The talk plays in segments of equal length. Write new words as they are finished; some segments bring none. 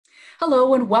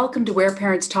Hello and welcome to Where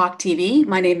Parents Talk TV.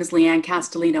 My name is Leanne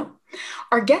Castellino.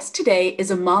 Our guest today is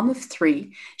a mom of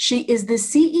three. She is the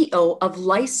CEO of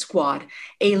Lice Squad,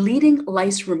 a leading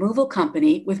lice removal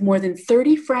company with more than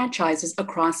 30 franchises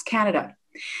across Canada.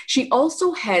 She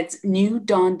also heads New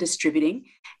Dawn Distributing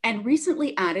and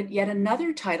recently added yet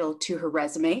another title to her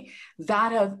resume,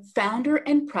 that of founder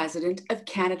and president of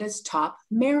Canada's Top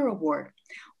Mayor Award.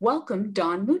 Welcome,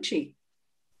 Dawn Mucci.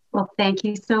 Well, thank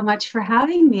you so much for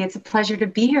having me. It's a pleasure to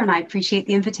be here and I appreciate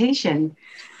the invitation.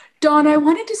 Dawn, I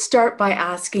wanted to start by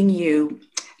asking you,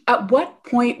 at what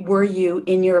point were you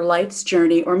in your life's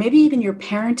journey, or maybe even your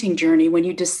parenting journey, when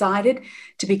you decided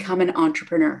to become an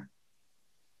entrepreneur?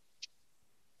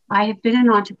 I have been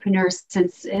an entrepreneur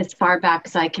since as far back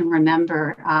as I can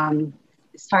remember.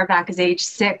 As far back as age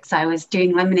 6, I was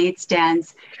doing lemonade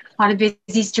stands on a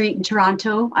busy street in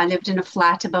Toronto. I lived in a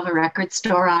flat above a record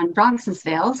store on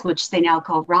Bronxonsville, which they now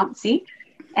call Roncy.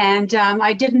 And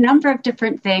I did a number of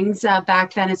different things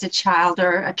back then as a child,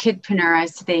 or a kidpreneur,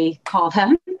 as they call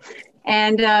them.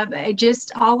 And I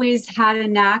just always had a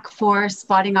knack for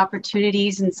spotting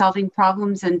opportunities and solving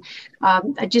problems, and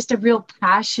just a real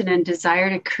passion and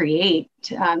desire to create.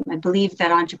 I believe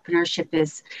that entrepreneurship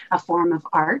is a form of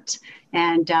art,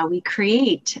 and we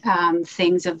create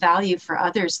things of value for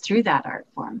others through that art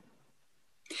form.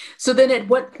 So then at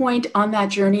what point on that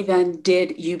journey then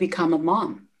did you become a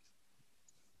mom?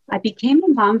 I became a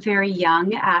mom very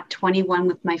young at 21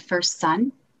 with my first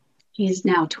son. He's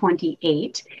now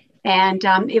 28. And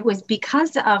it was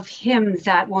because of him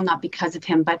that, well, not because of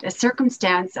him, but a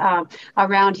circumstance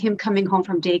around him coming home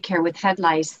from daycare with head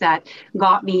lice that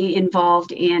got me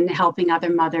involved in helping other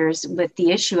mothers with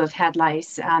the issue of head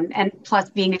lice. And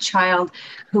plus, being a child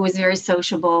who was very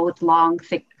sociable with long,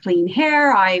 thick, clean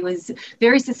hair, I was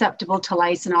very susceptible to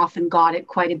lice and often got it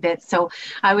quite a bit. So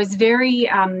I was very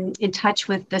in touch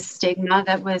with the stigma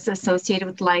that was associated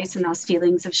with lice and those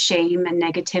feelings of shame and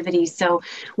negativity. So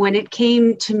when it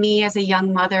came to me as a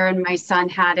young mother and my son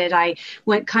had it, I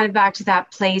went kind of back to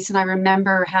that place. And I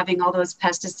remember having all those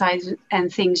pesticides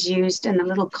and things used and the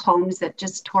little combs that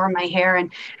just tore my hair.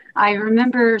 And I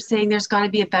remember saying there's got to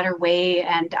be a better way.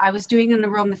 And I was doing an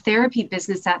aromatherapy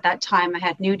business at that time. I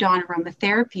had New Dawn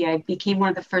Aromatherapy. I became one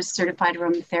of the first certified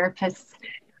aromatherapists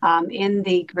in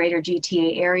the greater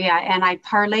GTA area. And I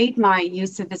parlayed my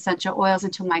use of essential oils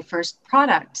into my first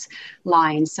product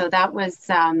line. So that was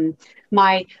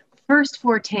my first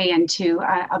forte into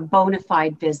a bona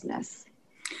fide business.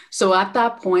 So at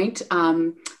that point,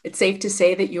 it's safe to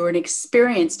say that you were an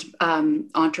experienced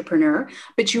entrepreneur,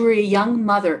 but you were a young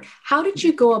mother. How did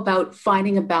you go about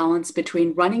finding a balance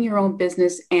between running your own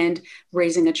business and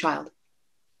raising a child?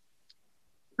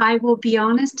 I will be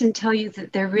honest and tell you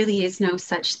that there really is no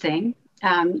such thing.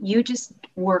 You just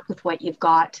work with what you've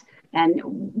got and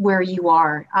where you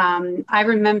are. I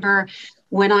remember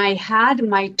when I had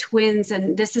my twins,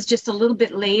 and this is just a little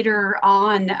bit later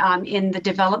on in the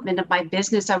development of my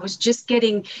business, I was just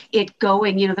getting it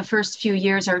going. You know, the first few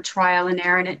years are trial and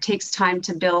error, and it takes time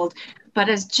to build. But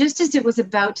just as it was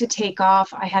about to take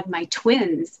off, I had my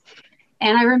twins.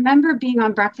 And I remember being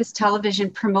on breakfast television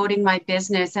promoting my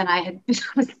business, and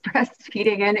was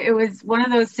breastfeeding, and it was one of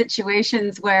those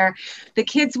situations where the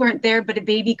kids weren't there, but a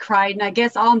baby cried. And I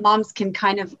guess all moms can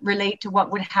kind of relate to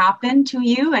what would happen to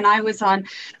you. And I was on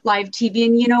live TV,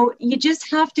 and you just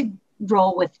have to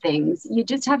roll with things. You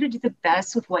just have to do the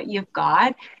best with what you've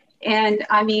got. And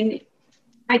I mean,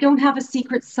 I don't have a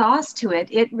secret sauce to it.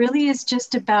 It really is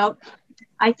just about,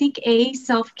 I think,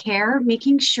 self-care,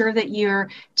 making sure that you're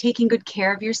taking good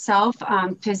care of yourself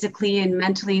physically and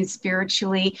mentally and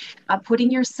spiritually,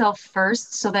 putting yourself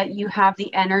first so that you have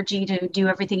the energy to do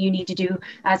everything you need to do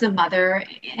as a mother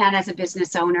and as a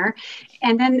business owner.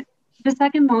 And then the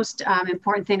second most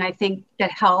important thing I think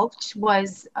that helped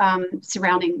was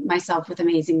surrounding myself with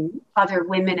amazing other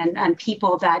women and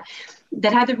people that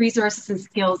had the resources and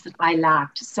skills that I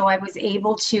lacked. So I was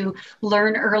able to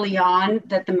learn early on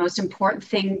that the most important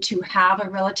thing to have a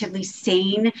relatively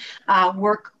sane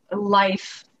work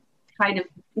life kind of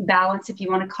balance, if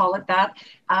you want to call it that,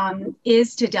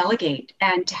 is to delegate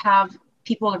and to have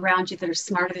people around you that are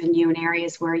smarter than you in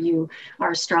areas where you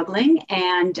are struggling,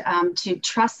 and to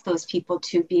trust those people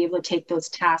to be able to take those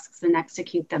tasks and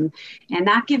execute them. And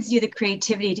that gives you the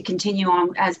creativity to continue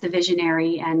on as the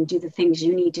visionary and do the things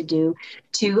you need to do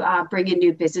to bring in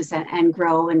new business and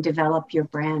grow and develop your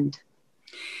brand.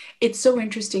 It's so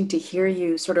interesting to hear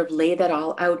you sort of lay that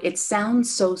all out. It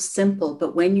sounds so simple,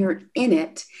 but when you're in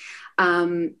it,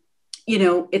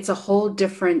 it's a whole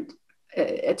different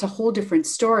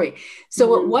story.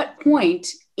 So at what point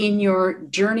in your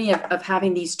journey of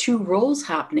having these two roles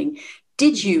happening,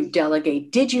 Did you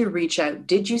delegate? Did you reach out?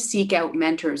 Did you seek out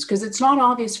mentors? Because it's not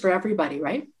obvious for everybody,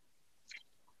 right?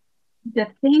 The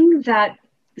thing that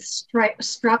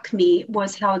struck me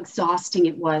was how exhausting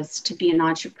it was to be an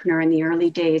entrepreneur in the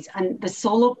early days. And the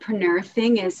solopreneur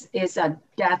thing is a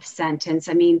death sentence.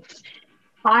 I mean,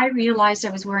 I realized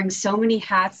I was wearing so many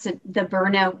hats that the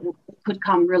burnout could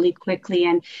come really quickly.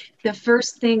 And the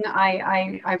first thing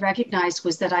I recognized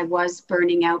was that I was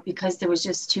burning out because there was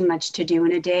just too much to do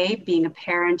in a day, being a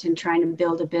parent and trying to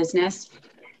build a business.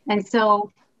 And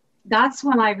so that's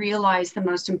when I realized the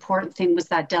most important thing was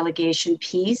that delegation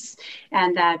piece,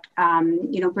 and that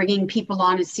bringing people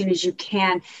on as soon as you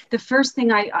can. The first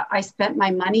thing I spent my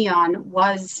money on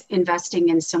was investing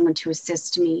in someone to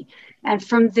assist me, and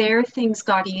from there things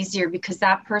got easier because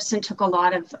that person took a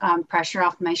lot of pressure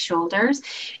off my shoulders.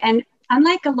 And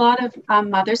unlike a lot of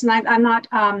mothers, and I'm not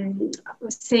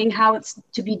saying how it's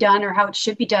to be done or how it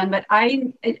should be done, but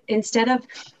I, instead of,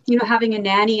 having a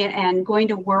nanny and going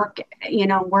to work,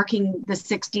 working the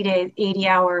 60 to 80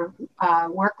 hour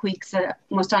work weeks that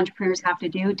most entrepreneurs have to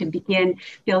do to begin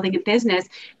building a business,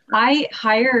 I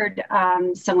hired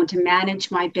someone to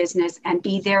manage my business and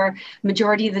be there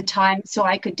majority of the time so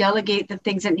I could delegate the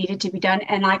things that needed to be done,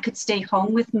 and I could stay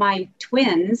home with my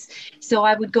twins. So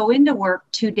I would go into work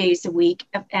 2 days a week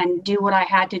and do what I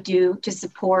had to do to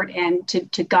support and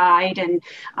to guide and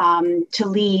to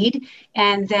lead.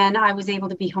 And then I was able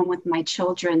to be home with my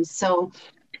children. So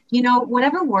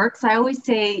whatever works. I always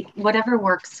say whatever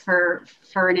works for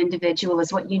an individual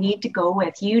is what you need to go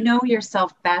with. You know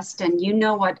yourself best, and you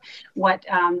know what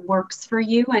works for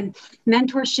you. And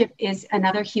mentorship is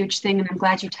another huge thing, and I'm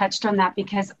glad you touched on that,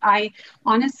 because I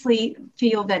honestly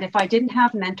feel that if I didn't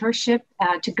have mentorship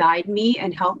to guide me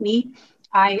and help me,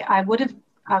 I wouldn't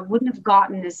have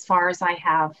gotten as far as I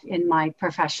have in my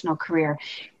professional career.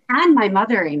 And my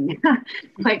mothering,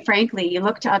 quite frankly, you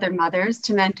look to other mothers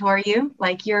to mentor you.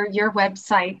 Like your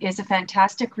website is a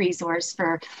fantastic resource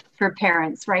for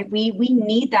parents, right? We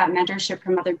need that mentorship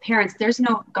from other parents. There's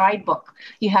no guidebook.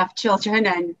 You have children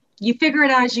and you figure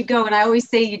it out as you go. And I always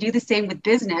say you do the same with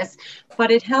business,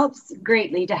 but it helps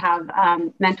greatly to have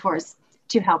mentors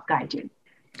to help guide you.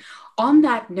 On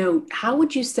that note, how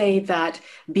would you say that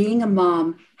being a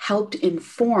mom helped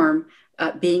inform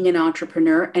being an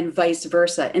entrepreneur, and vice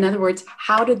versa? In other words,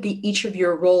 how did each of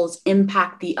your roles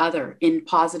impact the other in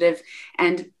positive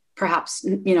and perhaps,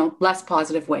 less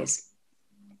positive ways?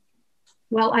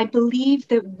 Well, I believe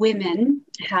that women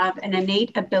have an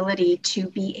innate ability to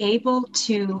be able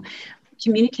to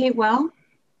communicate well.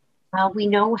 We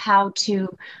know how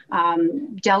to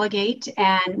delegate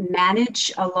and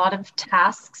manage a lot of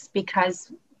tasks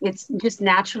because it's just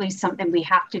naturally something we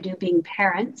have to do being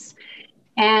parents.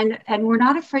 And we're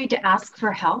not afraid to ask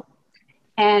for help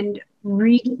and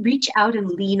reach out and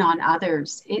lean on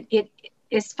others. It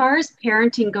as far as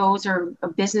parenting goes, or a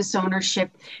business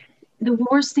ownership, the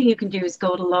worst thing you can do is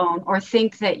go it alone, or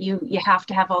think that you have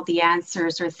to have all the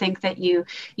answers, or think that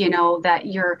that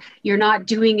you're not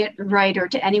doing it right or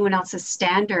to anyone else's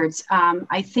standards.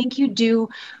 I think you do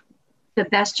the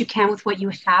best you can with what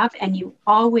you have, and you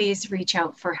always reach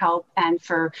out for help and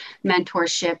for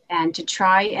mentorship, and to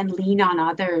try and lean on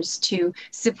others to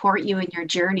support you in your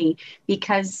journey,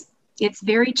 because it's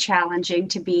very challenging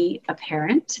to be a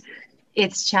parent.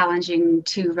 It's challenging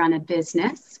to run a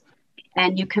business,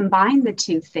 and you combine the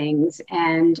two things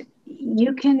and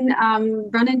you can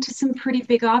run into some pretty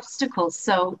big obstacles.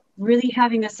 So really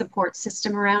having a support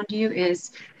system around you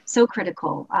is so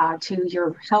critical to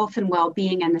your health and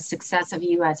well-being and the success of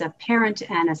you as a parent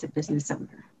and as a business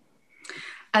owner.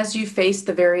 As you face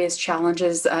the various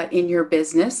challenges in your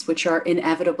business, which are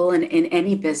inevitable in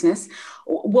any business,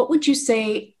 what would you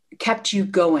say kept you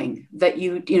going, that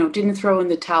you didn't throw in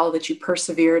the towel, that you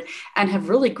persevered and have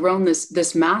really grown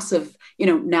this massive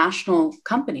national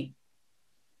company?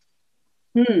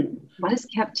 What has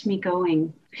kept me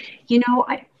going?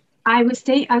 I was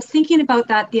thinking about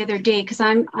that the other day, because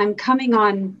I'm coming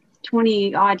on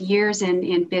 20 odd years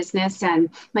in business, and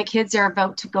my kids are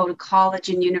about to go to college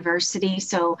and university.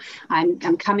 So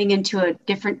I'm coming into a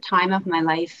different time of my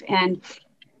life. And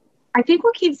I think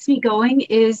what keeps me going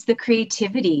is the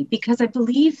creativity, because I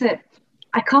believe that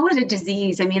I call it a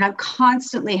disease. I mean, I'm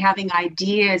constantly having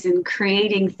ideas and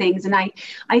creating things, and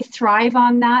I thrive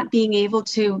on that, being able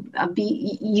to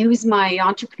use my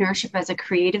entrepreneurship as a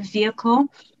creative vehicle.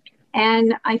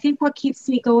 And I think what keeps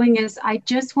me going is I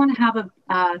just want to have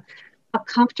a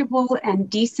comfortable and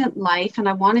decent life, and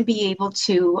I want to be able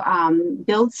to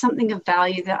build something of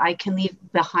value that I can leave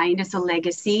behind as a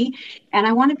legacy. And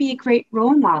I want to be a great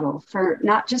role model for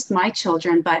not just my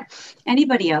children, but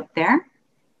anybody out there.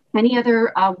 any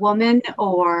other woman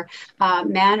or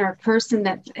man or person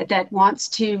that wants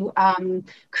to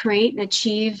create and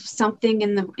achieve something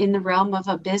in the realm of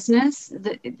a business,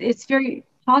 it's very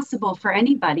possible for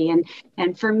anybody.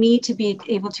 And for me to be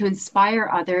able to inspire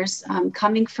others,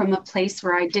 coming from a place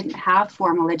where I didn't have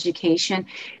formal education,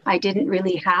 I didn't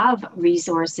really have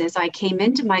resources. I came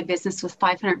into my business with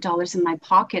 $500 in my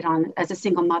pocket as a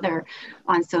single mother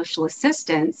on social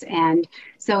assistance. And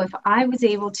so if I was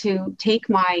able to take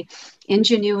my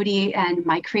ingenuity and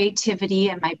my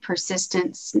creativity and my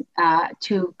persistence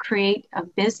to create a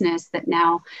business that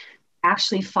now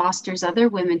actually fosters other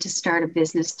women to start a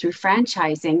business through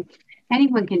franchising,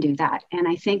 anyone can do that. And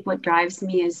I think what drives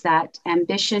me is that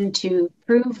ambition to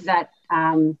prove that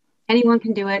anyone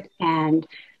can do it. And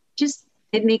just,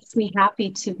 it makes me happy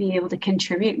to be able to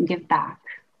contribute and give back.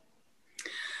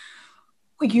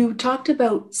 You talked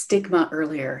about stigma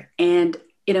earlier, and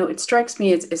it strikes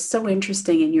me as so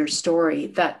interesting in your story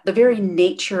that the very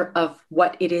nature of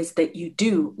what it is that you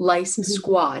do, Lice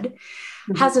Squad,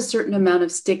 has a certain amount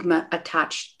of stigma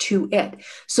attached to it.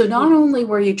 So not only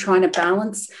were you trying to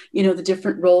balance, the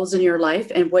different roles in your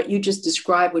life and what you just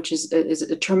described, which is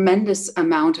a tremendous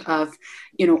amount of,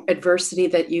 adversity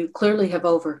that you clearly have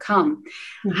overcome.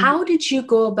 How did you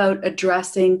go about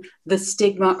addressing the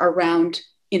stigma around,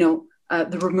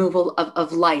 the removal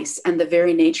of lice and the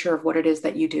very nature of what it is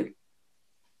that you do?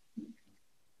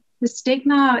 The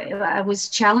stigma was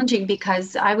challenging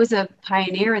because I was a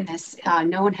pioneer in this.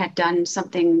 No one had done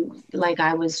something like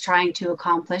I was trying to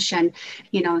accomplish. And,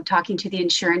 talking to the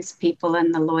insurance people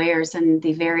and the lawyers and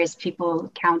the various people,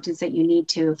 accountants that you need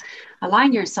to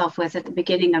align yourself with at the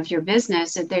beginning of your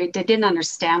business, they didn't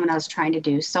understand what I was trying to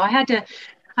do. So I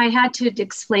had to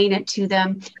explain it to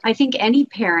them. I think any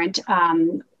parent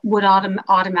would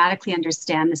automatically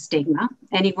understand the stigma.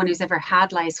 Anyone who's ever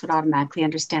had lice would automatically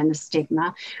understand the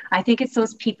stigma. I think it's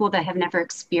those people that have never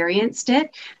experienced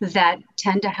it that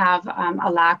tend to have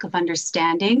a lack of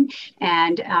understanding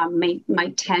and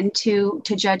might tend to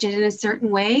judge it in a certain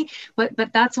way. But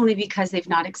that's only because they've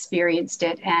not experienced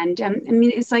it. And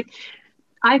it's like,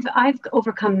 I've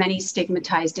overcome many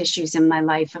stigmatized issues in my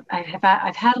life.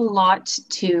 I've had a lot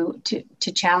to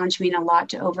challenge me and a lot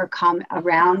to overcome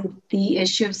around the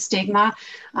issue of stigma,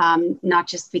 not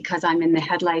just because I'm in the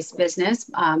head lice business,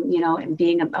 and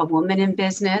being a woman in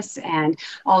business, and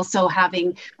also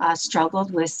having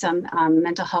struggled with some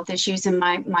mental health issues in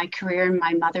my career and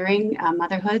my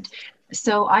motherhood.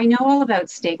 So I know all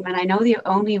about stigma, and I know the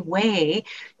only way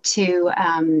to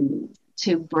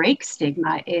break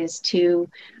stigma is to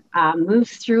move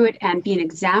through it and be an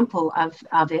example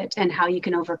of it and how you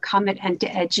can overcome it, and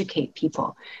to educate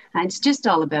people. And it's just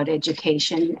all about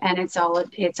education, and it's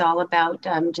all about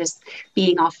just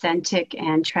being authentic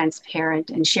and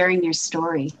transparent and sharing your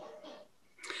story.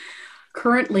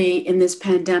 Currently, in this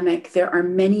pandemic, there are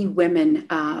many women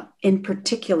in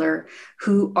particular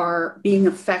who are being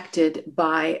affected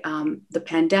by the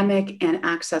pandemic and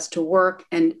access to work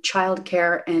and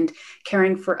childcare and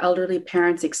caring for elderly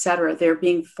parents, et cetera. They're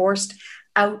being forced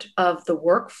out of the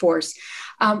workforce.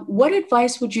 What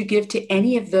advice would you give to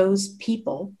any of those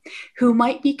people who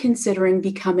might be considering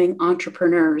becoming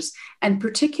entrepreneurs, and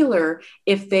particular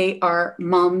if they are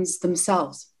moms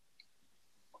themselves?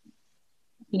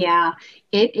 Yeah,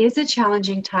 it is a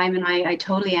challenging time, and I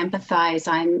totally empathize.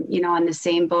 I'm, on the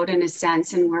same boat in a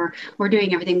sense, and we're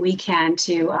doing everything we can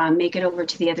to make it over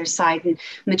to the other side. And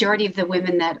majority of the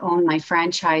women that own my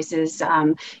franchises,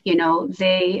 they're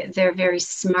very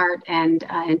smart and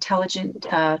intelligent.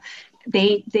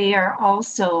 They are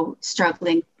also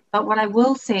struggling. But what I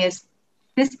will say is,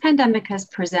 this pandemic has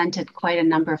presented quite a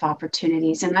number of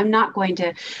opportunities, and I'm not going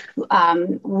to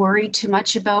worry too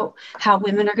much about how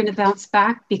women are going to bounce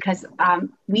back, because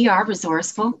we are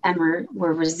resourceful and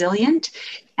we're resilient.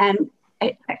 And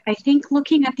I think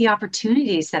looking at the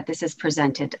opportunities that this has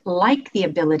presented, like the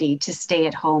ability to stay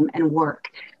at home and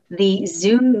work, the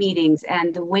Zoom meetings,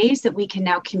 and the ways that we can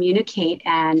now communicate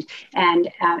and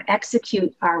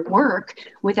execute our work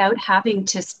without having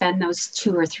to spend those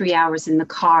 2 or 3 hours in the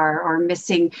car or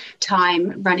missing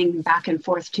time running back and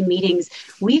forth to meetings.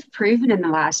 We've proven in the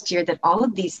last year that all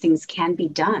of these things can be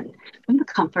done from the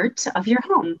comfort of your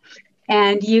home.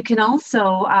 And you can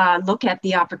also look at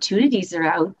the opportunities that are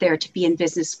out there to be in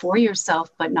business for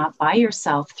yourself, but not by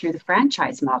yourself, through the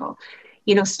franchise model.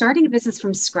 Starting a business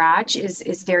from scratch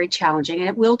is very challenging, and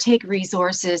it will take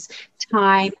resources,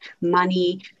 time,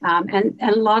 money, and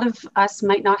a lot of us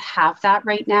might not have that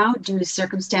right now due to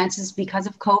circumstances because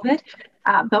of COVID.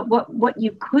 But what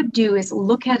you could do is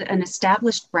look at an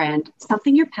established brand,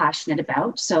 something you're passionate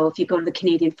about. So if you go to the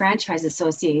Canadian Franchise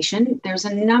Association, there's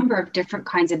a number of different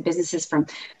kinds of businesses, from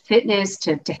fitness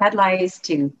to head lice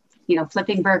to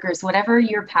flipping burgers, whatever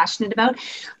you're passionate about.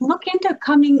 Look into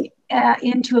coming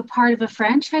into a part of a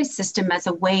franchise system as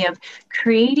a way of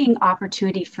creating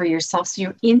opportunity for yourself. So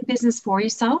you're in business for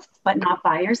yourself, but not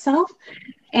by yourself.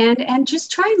 And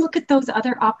just try and look at those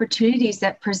other opportunities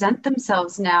that present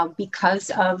themselves now because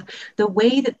of the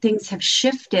way that things have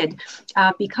shifted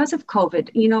because of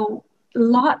COVID.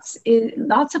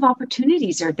 Lots of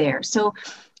opportunities are there. So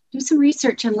do some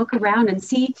research and look around and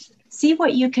see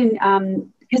what you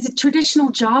can, because the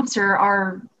traditional jobs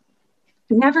are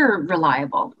never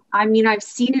reliable. I mean, I've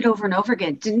seen it over and over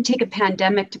again. It didn't take a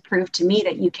pandemic to prove to me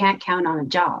that you can't count on a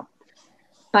job,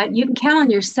 but you can count on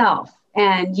yourself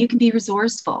and you can be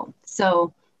resourceful.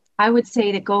 So I would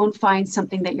say to go and find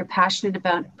something that you're passionate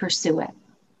about, pursue it.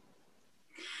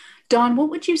 Dawn, what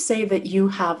would you say that you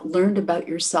have learned about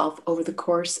yourself over the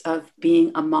course of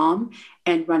being a mom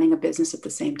and running a business at the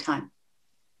same time?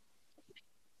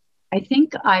 I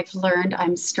think I've learned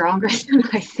I'm stronger than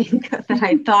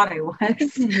I thought I was.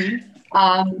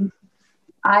 Mm-hmm.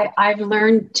 I've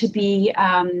learned to be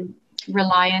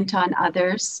reliant on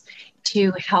others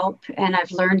to help, and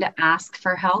I've learned to ask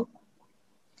for help.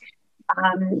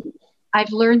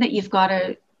 I've learned that you've got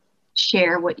to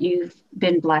share what you've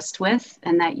been blessed with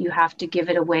and that you have to give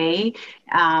it away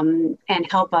and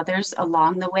help others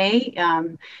along the way.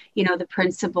 The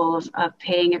principle of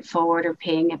paying it forward or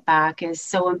paying it back is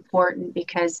so important,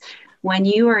 because when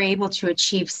you are able to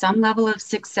achieve some level of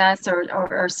success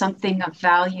or something of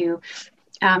value,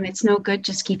 it's no good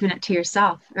just keeping it to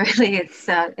yourself. Really,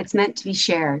 it's meant to be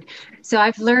shared. So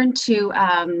I've learned to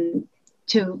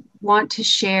want to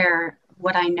share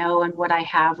what I know and what I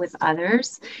have with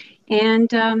others.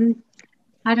 And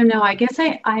I don't know. I guess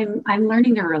I'm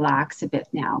learning to relax a bit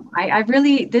now. I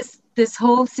really this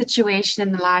whole situation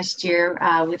in the last year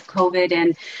with COVID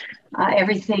and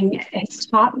everything, it's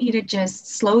taught me to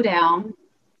just slow down,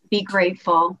 be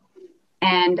grateful,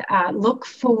 and look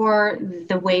for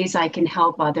the ways I can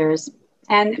help others.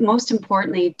 And most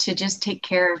importantly, to just take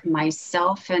care of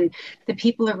myself and the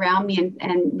people around me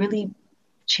and really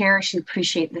cherish and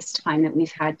appreciate this time that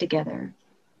we've had together.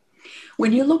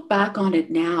 When you look back on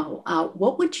it now,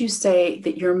 what would you say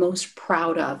that you're most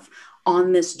proud of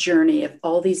on this journey of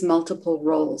all these multiple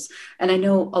roles? And I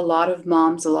know a lot of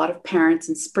moms, a lot of parents,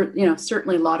 and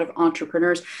certainly a lot of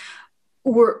entrepreneurs,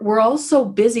 we're all so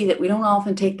busy that we don't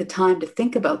often take the time to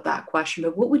think about that question.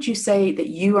 But what would you say that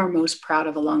you are most proud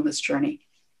of along this journey?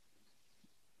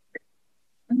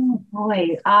 Oh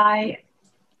boy, I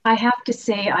have to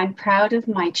say I'm proud of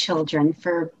my children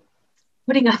for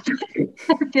putting up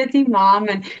with a busy mom,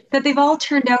 and that they've all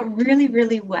turned out really,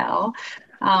 really well.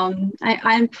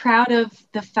 I'm proud of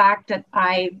the fact that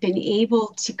I've been able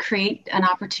to create an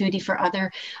opportunity for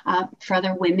other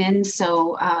women.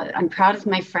 So I'm proud of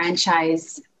my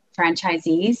franchisees,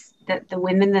 that the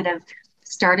women that have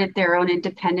started their own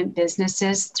independent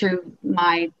businesses through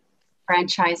my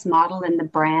franchise model and the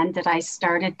brand that I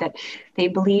started, that they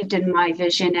believed in my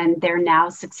vision and they're now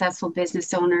successful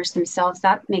business owners themselves.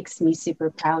 That makes me super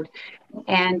proud.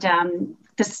 And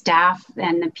the staff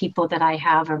and the people that I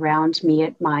have around me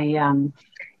at my,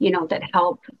 that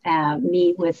help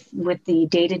me with the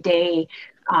day-to-day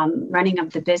running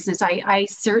of the business. I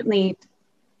certainly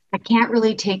can't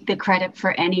really take the credit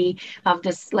for any of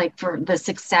this, like for the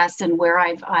success and where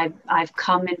I've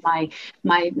come in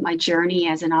my journey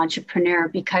as an entrepreneur,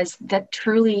 because that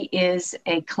truly is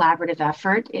a collaborative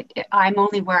effort. I'm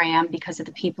only where I am because of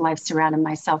the people I've surrounded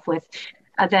myself with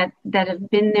that have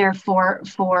been there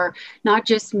for not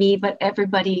just me, but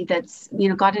everybody that's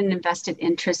got an invested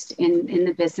interest in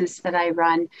the business that I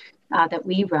run, that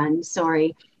we run.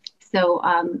 Sorry. So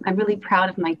I'm really proud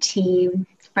of my team,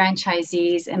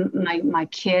 franchisees, and my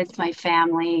kids, my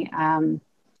family, and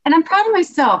I'm proud of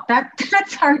myself.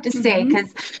 That's hard to say,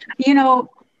 because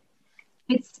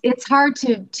it's hard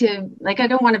to like, I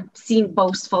don't want to seem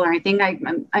boastful or anything.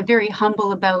 I'm very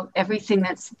humble about everything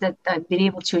that I've been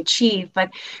able to achieve, but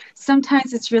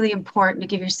sometimes it's really important to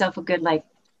give yourself a good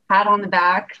pat on the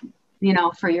back,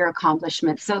 for your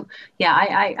accomplishments. So yeah,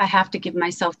 I have to give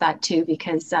myself that too,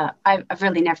 because I've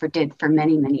really never did for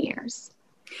many, many years.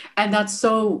 And that's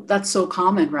so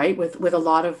common, right? With a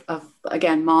lot of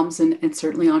again, moms and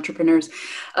certainly entrepreneurs.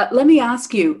 Let me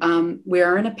ask you, we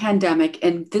are in a pandemic,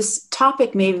 and this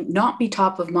topic may not be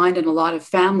top of mind in a lot of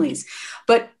families,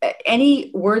 but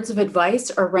any words of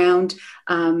advice around,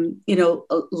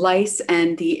 lice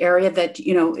and the area that,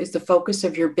 is the focus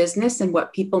of your business, and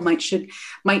what people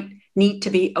might need to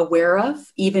be aware of,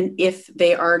 even if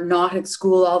they are not at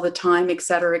school all the time, et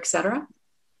cetera, et cetera?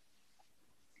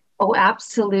 Oh,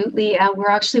 absolutely.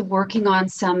 We're actually working on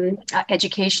some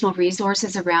educational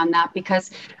resources around that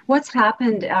because what's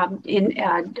happened in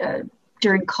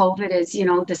during COVID is,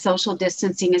 the social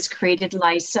distancing has created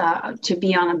lice to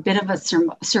be on a bit of a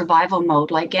survival mode,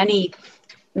 like any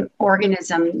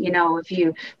organism. If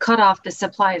you cut off the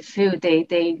supply of food, they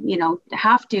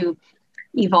have to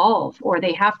evolve, or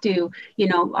they have to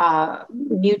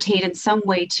mutate in some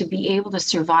way to be able to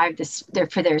survive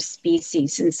for their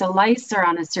species. And so lice are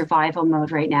on a survival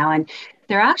mode right now, and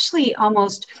they're actually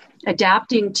almost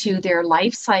adapting to their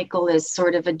life cycle, is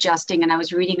sort of adjusting. And I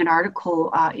was reading an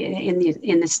article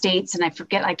in the States, and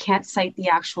I can't cite the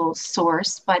actual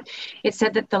source, but it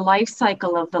said that the life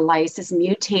cycle of the lice is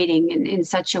mutating in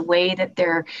such a way that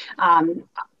they're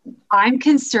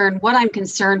what I'm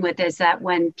concerned with is that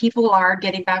when people are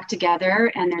getting back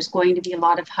together and there's going to be a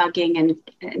lot of hugging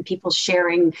and people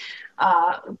sharing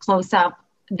close up,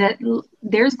 that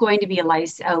there's going to be a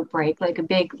lice outbreak, like a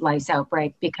big lice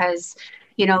outbreak, because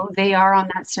they are on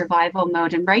that survival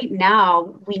mode. And right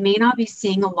now, we may not be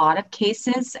seeing a lot of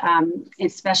cases,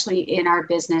 especially in our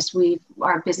business.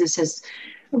 Our business has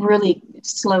really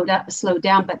slowed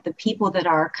down, but the people that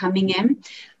are coming in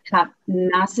have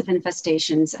massive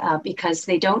infestations because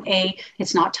they don't,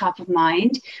 it's not top of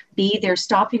mind. B, they're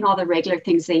stopping all the regular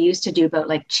things they used to do, about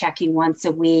like checking once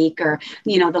a week, or,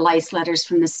 the lice letters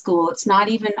from the school. It's not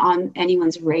even on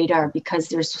anyone's radar because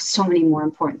there's so many more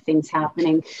important things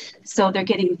happening. So they're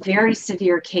getting very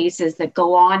severe cases that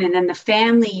go on, and then the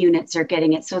family units are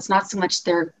getting it. So it's not so much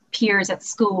their peers at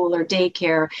school or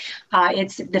daycare,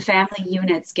 it's the family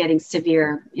units getting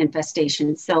severe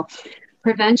infestations. So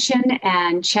prevention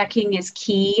and checking is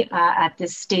key at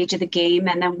this stage of the game.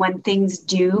 And then when things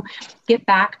do get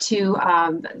back to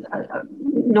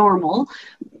normal,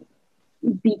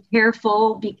 be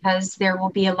careful, because there will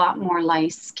be a lot more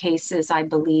lice cases, I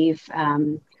believe,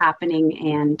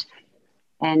 happening,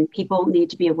 and people need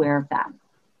to be aware of that.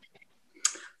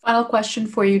 Final question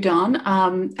for you,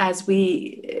 Dawn. As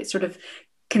we sort of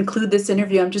conclude this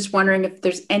interview, I'm just wondering if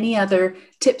there's any other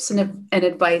tips and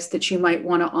advice that you might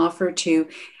want to offer to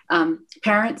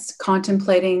parents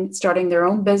contemplating starting their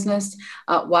own business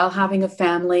while having a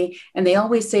family. And they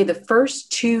always say the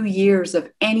first 2 years of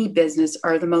any business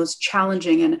are the most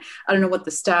challenging. And I don't know what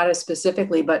the status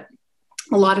specifically, but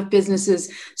a lot of businesses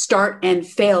start and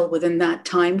fail within that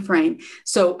time frame.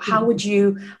 So how would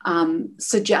you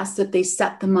suggest that they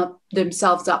set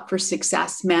themselves up for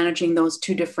success, managing those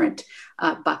two different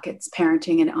buckets,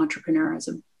 parenting and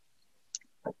entrepreneurism?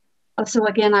 So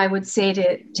again, I would say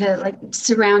to like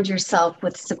surround yourself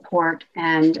with support,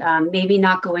 and maybe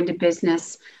not go into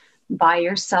business by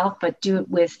yourself, but do it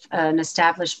with an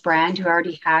established brand who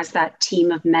already has that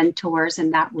team of mentors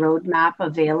and that roadmap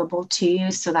available to you.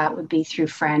 So that would be through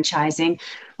franchising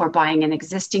or buying an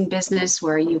existing business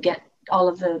where you get all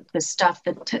of the stuff,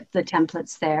 the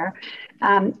templates there.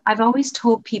 I've always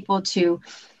told people to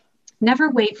never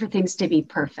wait for things to be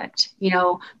perfect.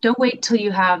 Don't wait till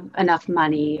you have enough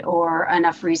money or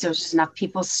enough resources, enough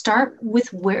people. Start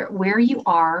with where you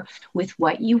are with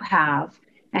what you have,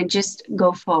 and just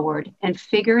go forward and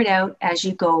figure it out as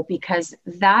you go, because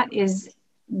that is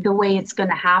the way it's going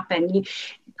to happen.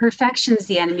 Perfection is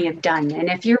the enemy of done. And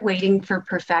if you're waiting for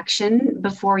perfection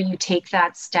before you take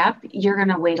that step, you're going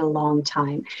to wait a long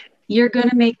time. You're going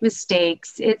to make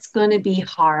mistakes. It's going to be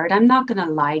hard. I'm not going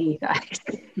to lie to you guys.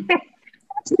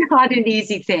 It's not an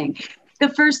easy thing. The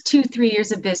first 2-3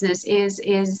 years of business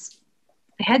is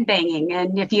headbanging,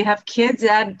 and if you have kids,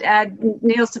 add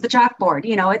nails to the chalkboard.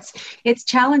 It's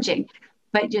challenging,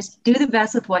 but just do the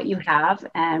best with what you have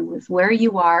and with where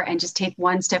you are, and just take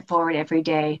one step forward every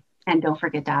day, and don't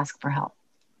forget to ask for help.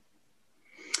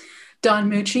 Dawn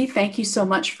Mucci, thank you so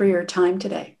much for your time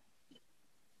today.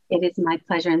 It is my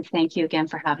pleasure, and thank you again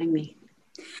for having me.